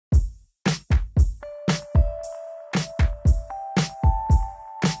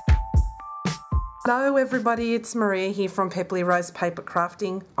Hello everybody, it's Maria here from Pepperly Rose Paper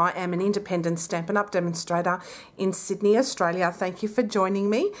Crafting. I am an independent Stampin' Up demonstrator in Sydney, Australia. Thank you for joining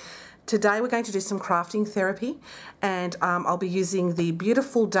me. Today we're going to do some crafting therapy and I'll be using the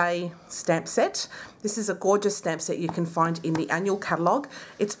Beautiful Day stamp set. This is a gorgeous stamp set you can find in the annual catalogue.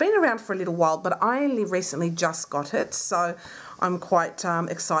 It's been around for a little while, but I only recently just got it, so I'm quite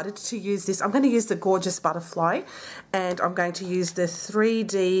excited to use this. I'm going to use the gorgeous butterfly and I'm going to use the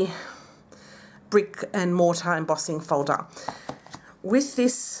 3D Brick and Mortar embossing folder. With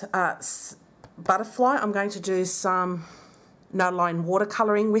this butterfly, I'm going to do some no-line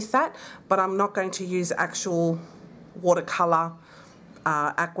watercolouring with that, but I'm not going to use actual watercolour,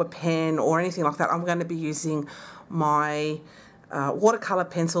 aqua pen or anything like that. I'm going to be using my watercolour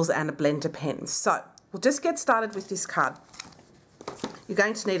pencils and a blender pen. So we'll just get started with this card. You're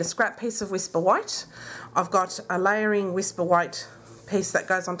going to need a scrap piece of Whisper White. I've got a layering Whisper White piece that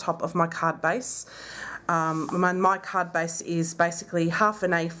goes on top of my card base. My card base is basically half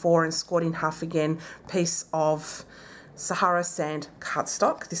an A4 and scored in half again piece of Sahara Sand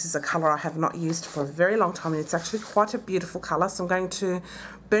cardstock. This is a colour I have not used for a very long time and it's actually quite a beautiful colour, so I'm going to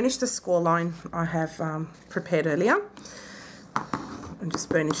burnish the score line I have prepared earlier and just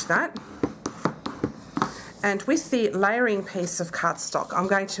burnish that. And with the layering piece of cardstock, I'm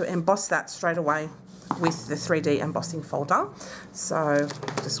going to emboss that straight away with the 3D embossing folder. So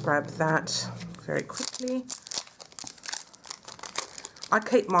just grab that very quickly. I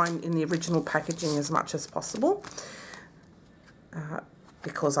keep mine in the original packaging as much as possible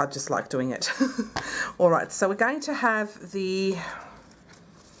because I just like doing it. Alright, so we're going to have the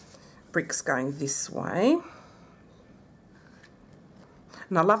bricks going this way.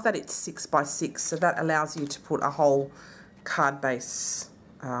 And I love that it's 6 by 6, so that allows you to put a whole card base.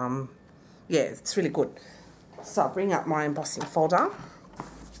 Yeah, it's really good. So I'll bring up my embossing folder.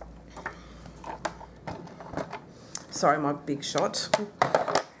 Sorry, my big shot.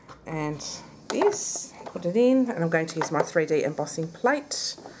 And this, put it in, and I'm going to use my 3D embossing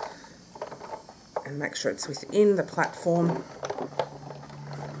plate and make sure it's within the platform.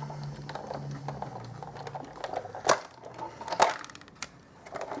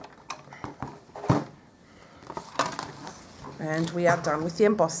 And we are done with the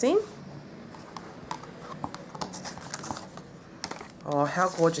embossing. Oh, how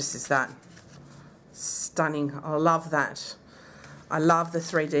gorgeous is that? Stunning. I love that. I love the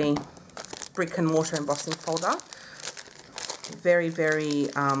 3D Brick and Mortar embossing folder. Very, very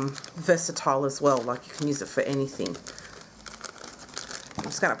versatile as well. Like you can use it for anything. I'm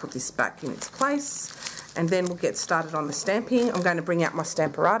just going to put this back in its place and then we'll get started on the stamping. I'm going to bring out my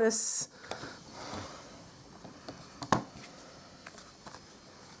Stamparatus.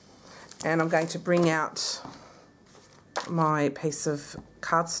 And I'm going to bring out my piece of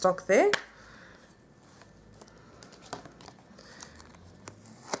cardstock there.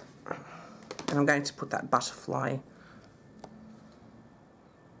 And I'm going to put that butterfly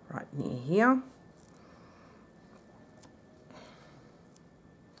right near here.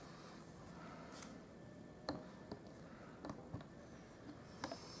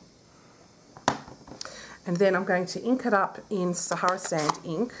 And then I'm going to ink it up in Sahara Sand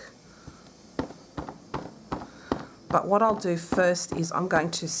ink. But what I'll do first is I'm going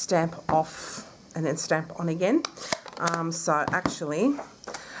to stamp off and then stamp on again. So actually,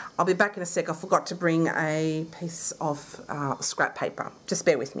 I'll be back in a sec. I forgot to bring a piece of scrap paper. Just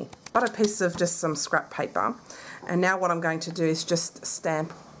bear with me. Got a piece of just some scrap paper. And now what I'm going to do is just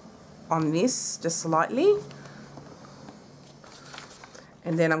stamp on this just slightly.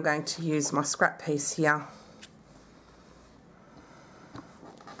 And then I'm going to use my scrap piece here.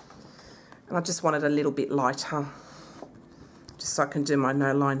 And I just want it a little bit lighter, just so I can do my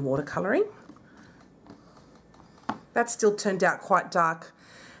no-line watercolouring. That still turned out quite dark.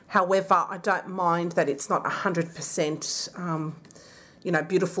 However, I don't mind that it's not 100% you know,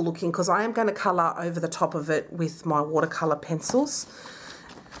 beautiful looking, because I am going to colour over the top of it with my watercolour pencils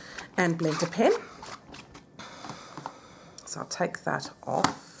and blender pen. So I'll take that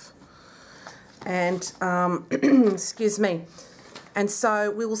off. And excuse me. And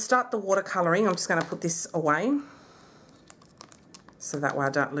so we will start the watercolouring. I'm just going to put this away so that way I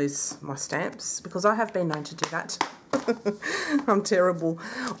don't lose my stamps, because I have been known to do that. I'm terrible.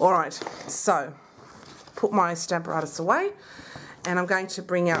 Alright, so put my Stamparatus away and I'm going to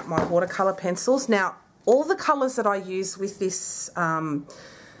bring out my watercolour pencils. Now, all the colours that I use with this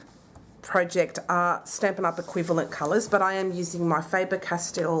project are Stampin' Up equivalent colours, but I am using my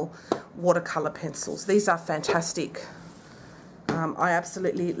Faber-Castell watercolour pencils. These are fantastic. I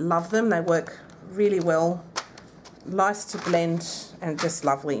absolutely love them. They work really well, nice to blend and just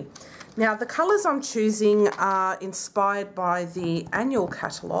lovely. Now the colours I'm choosing are inspired by the annual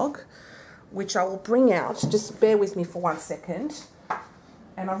catalogue, which I will bring out. Just bear with me for 1 second.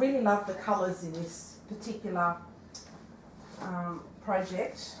 And I really love the colours in this particular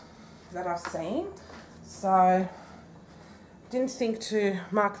project that I've seen. So didn't think to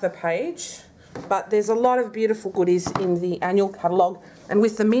mark the page, but there's a lot of beautiful goodies in the annual catalogue, and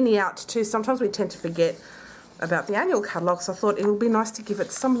with the mini out too, sometimes we tend to forget about the annual catalogue, so I thought it would be nice to give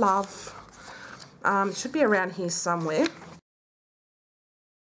it some love. It should be around here somewhere.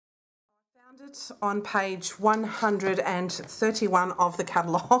 I found it on page 131 of the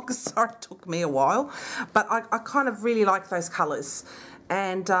catalogue. Sorry, it took me a while, but I kind of really like those colours,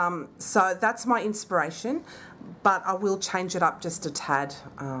 and so that's my inspiration. But I will change it up just a tad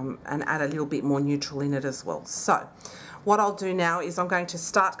and add a little bit more neutral in it as well. So what I'll do now is I'm going to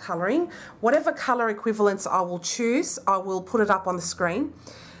start colouring. Whatever colour equivalents I will choose, I will put it up on the screen,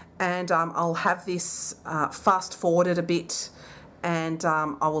 and I'll have this fast forwarded a bit, and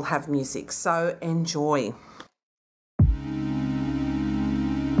I will have music. So enjoy.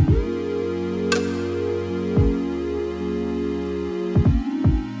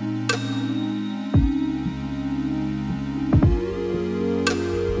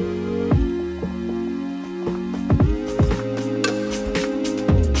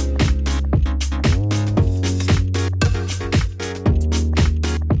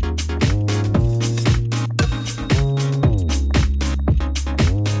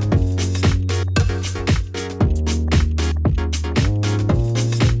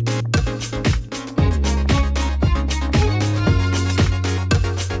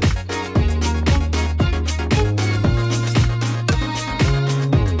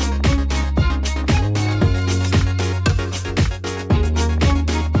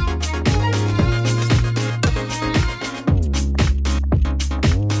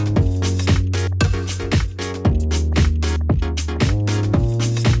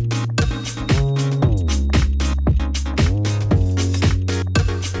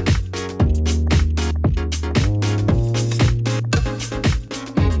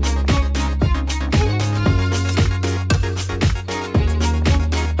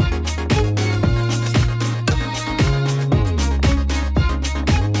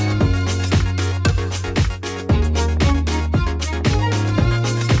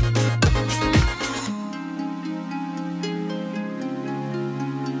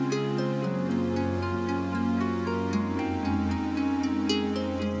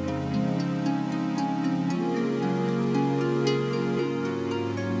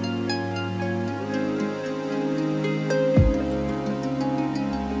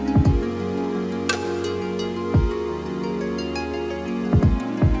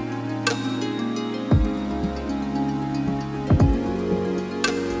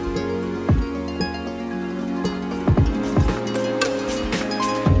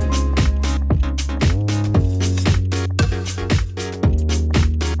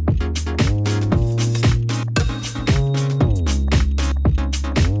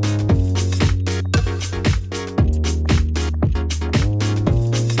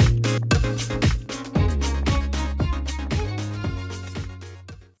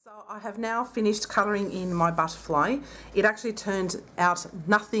 have now finished colouring in my butterfly. It actually turned out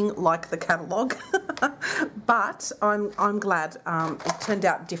nothing like the catalogue, but I'm glad it turned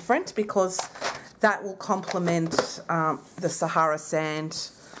out different, because that will complement the Sahara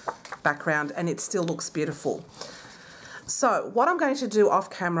sand background, and it still looks beautiful. So what I'm going to do off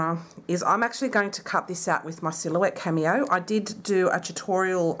camera is I'm actually going to cut this out with my Silhouette Cameo. I did do a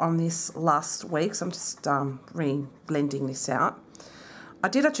tutorial on this last week, so I'm just re-blending this out. I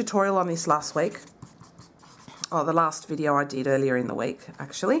did a tutorial on this last week, or the last video I did earlier in the week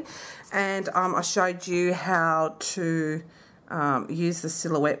actually, and I showed you how to use the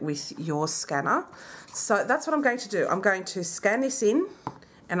silhouette with your scanner. So that's what I'm going to do. I'm going to scan this in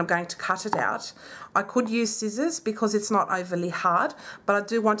and I'm going to cut it out. I could use scissors because it's not overly hard, but I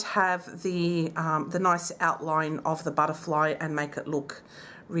do want to have the nice outline of the butterfly and make it look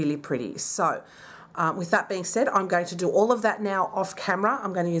really pretty. So with that being said, I'm going to do all of that now off camera.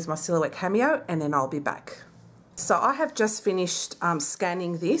 I'm going to use my Silhouette Cameo and then I'll be back. So I have just finished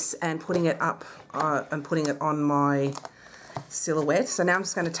scanning this and putting it up and putting it on my silhouette. So now I'm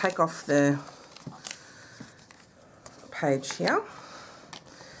just going to take off the page here.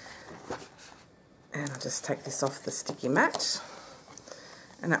 And I'll just take this off the sticky mat.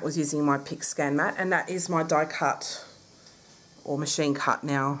 And that was using my PixScan Mat. And that is my die cut or machine cut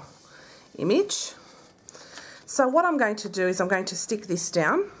now image. So what I'm going to do is I'm going to stick this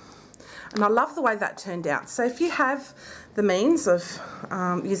down. And I love the way that turned out. So if you have the means of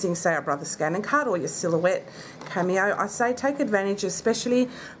using, say, our Brother Scan and Cut or your Silhouette Cameo, I say take advantage, especially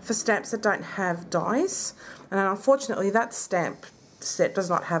for stamps that don't have dies. And unfortunately, that stamp set does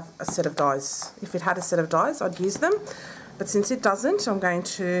not have a set of dies. If it had a set of dies, I'd use them. But since it doesn't, I'm going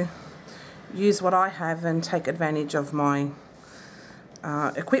to use what I have and take advantage of my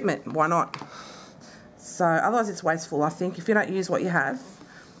equipment. Why not? So otherwise it's wasteful. I think if you don't use what you have,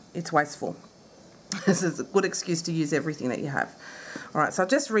 it's wasteful. This is a good excuse to use everything that you have. Alright, so I've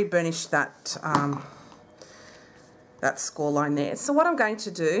just reburnished that that score line there. So what I'm going to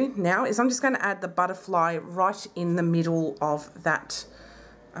do now is I'm just going to add the butterfly right in the middle of that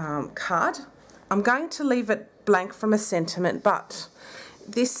card. I'm going to leave it blank from a sentiment, but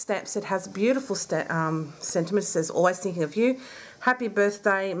this stamp set has a beautiful sentiment. It says, always thinking of you. Happy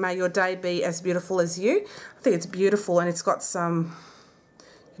birthday, may your day be as beautiful as you. I think it's beautiful, and it's got some,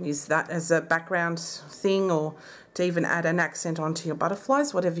 you can use that as a background thing or to even add an accent onto your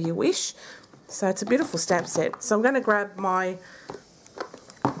butterflies, whatever you wish. So it's a beautiful stamp set. So I'm going to grab my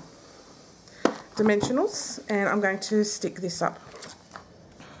dimensionals and I'm going to stick this up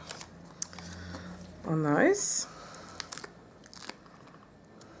on those.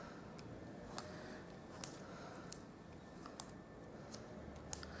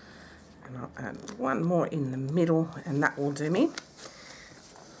 And I'll add one more in the middle and that will do me.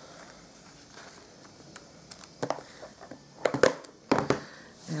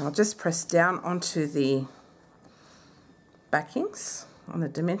 Now I'll just press down onto the backings on the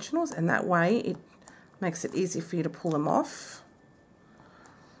dimensionals, and that way it makes it easy for you to pull them off.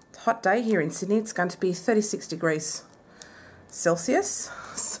 It's a hot day here in Sydney. It's going to be 36 degrees Celsius,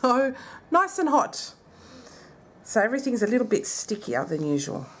 so nice and hot. So everything's a little bit stickier than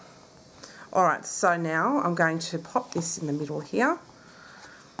usual. Alright, so now I'm going to pop this in the middle here.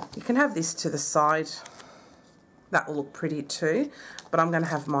 You can have this to the side. That will look pretty too, but I'm going to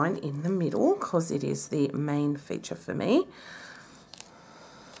have mine in the middle because it is the main feature for me.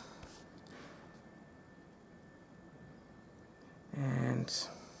 And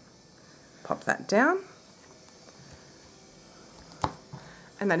pop that down.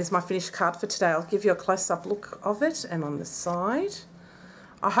 And that is my finished card for today. I'll give you a close-up look of it and on the side.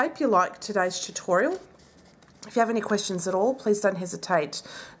 I hope you liked today's tutorial. If you have any questions at all, please don't hesitate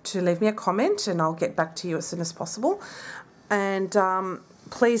to leave me a comment and I'll get back to you as soon as possible. And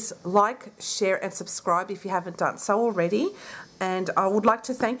please like, share and subscribe if you haven't done so already. And I would like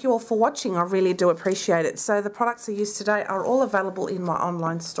to thank you all for watching. I really do appreciate it. So the products I used today are all available in my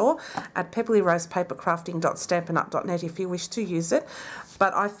online store at pepperyrosepapercrafting.stampinup.net if you wish to use it.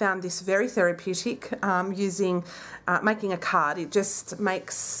 But I found this very therapeutic making a card. It just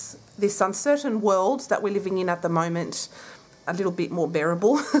makes this uncertain world that we're living in at the moment a little bit more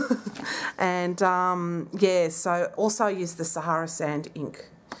bearable. And yeah, so also use the Sahara Sand ink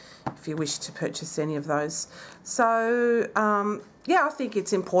if you wish to purchase any of those. So yeah, I think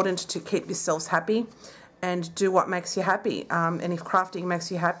it's important to keep yourselves happy and do what makes you happy. And if crafting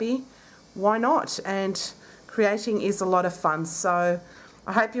makes you happy, why not? And creating is a lot of fun. So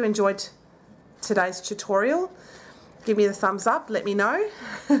I hope you enjoyed today's tutorial. Give me the thumbs up, let me know.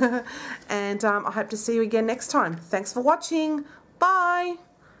 And I hope to see you again next time. Thanks for watching. Bye.